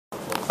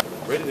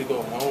ready to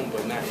go home,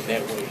 but not in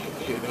that way.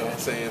 You know what I'm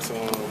saying? So,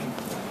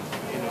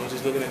 you know,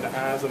 just looking at the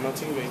eyes of my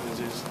teammates and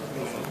just,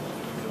 you know,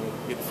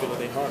 get the feel of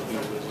their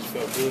heartbeat. It just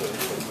felt good.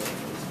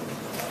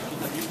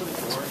 You put it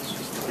words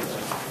just to get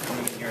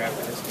coming in here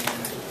after this game.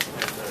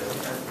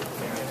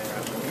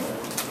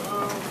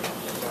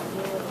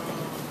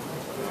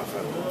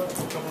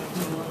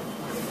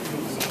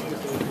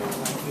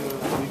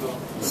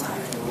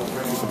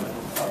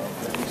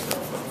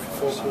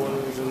 Four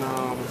quarters and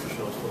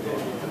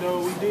you know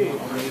we did.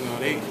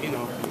 You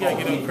gotta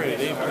give them credit.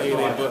 They played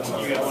their butts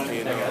off. I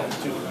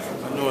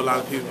know a lot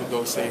of people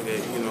go say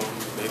that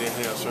they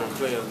didn't have certain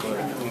players, but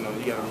you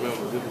gotta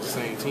remember this was the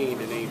same team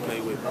that they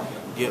played with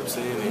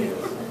Gibson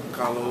and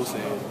Carlos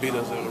and beat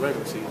us in the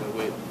regular season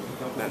with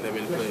not that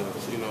many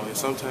players. And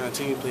sometimes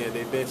teams play at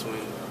their best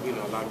when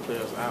a lot of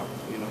players out.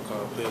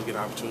 Because players get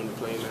opportunity to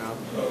play now,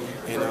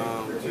 and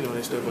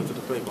they step up to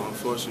the plate. But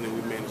unfortunately,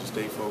 we managed to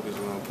stay focused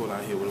and pull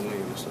out here with a win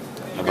and stuff.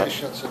 You guys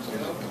shot something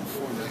up in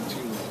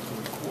 4:19 in the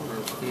fourth quarter.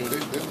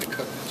 They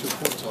cut 2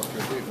 points off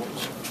your lead. What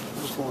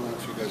was going on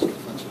for you guys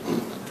defensively?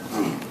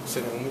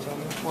 Say that one more time.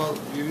 Well,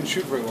 you didn't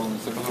shoot very well in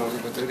the third quarter,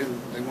 but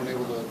they weren't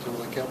able to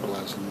really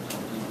capitalize and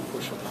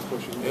push.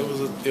 It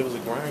was a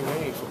grind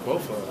game for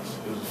both of us.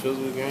 It was a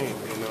physical game,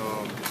 and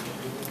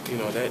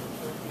that.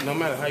 No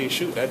matter how you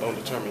shoot, that don't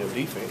determine your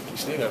defense. You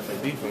still got to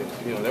play defense.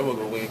 That will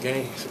go win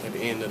games at the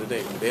end of the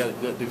day. They're a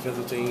good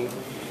defensive team,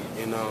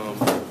 and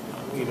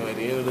at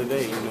the end of the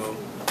day,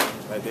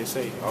 like they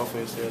say,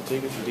 offense sell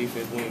tickets and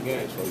defense win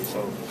games for you.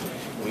 So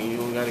when you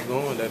don't got it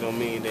going, that don't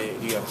mean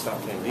that you got to stop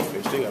playing defense.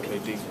 You still got to play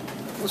defense.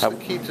 What's the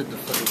key to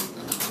defending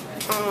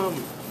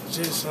them?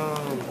 Just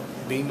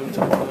beating them to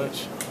the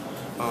punch,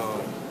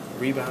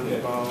 rebounding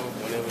the ball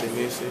whenever they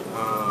miss it.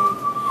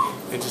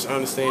 And just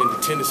understand the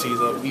tendencies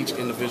of each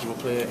individual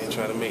player and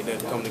try to make that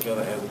come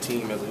together as a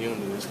team, as a unit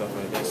and stuff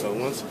like that. So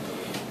once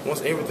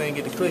everything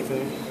get to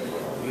clicking,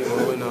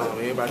 and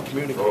everybody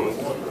communicates,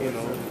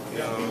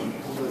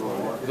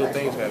 good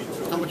things happen.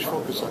 How much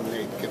focus on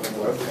Nate, given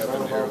what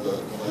happened here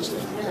the last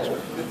time?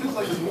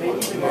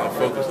 You gotta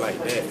focus like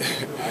that.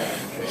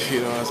 You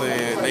know what I'm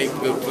saying? Nate's a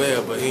good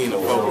player, but he ain't a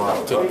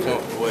focus to the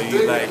point where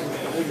you like.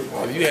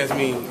 If you ask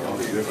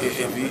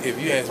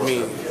me,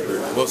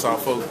 what's our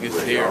focus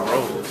against Derrick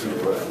Rose?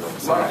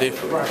 Something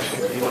different.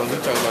 We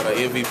talking about an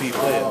MVP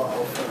player.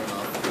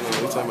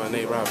 We talking about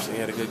Nate Robinson. He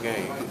had a good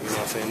game. You know what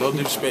I'm saying? No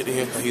disrespect to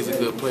him, because he's a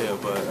good player,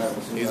 but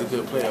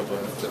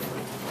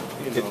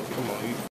come on.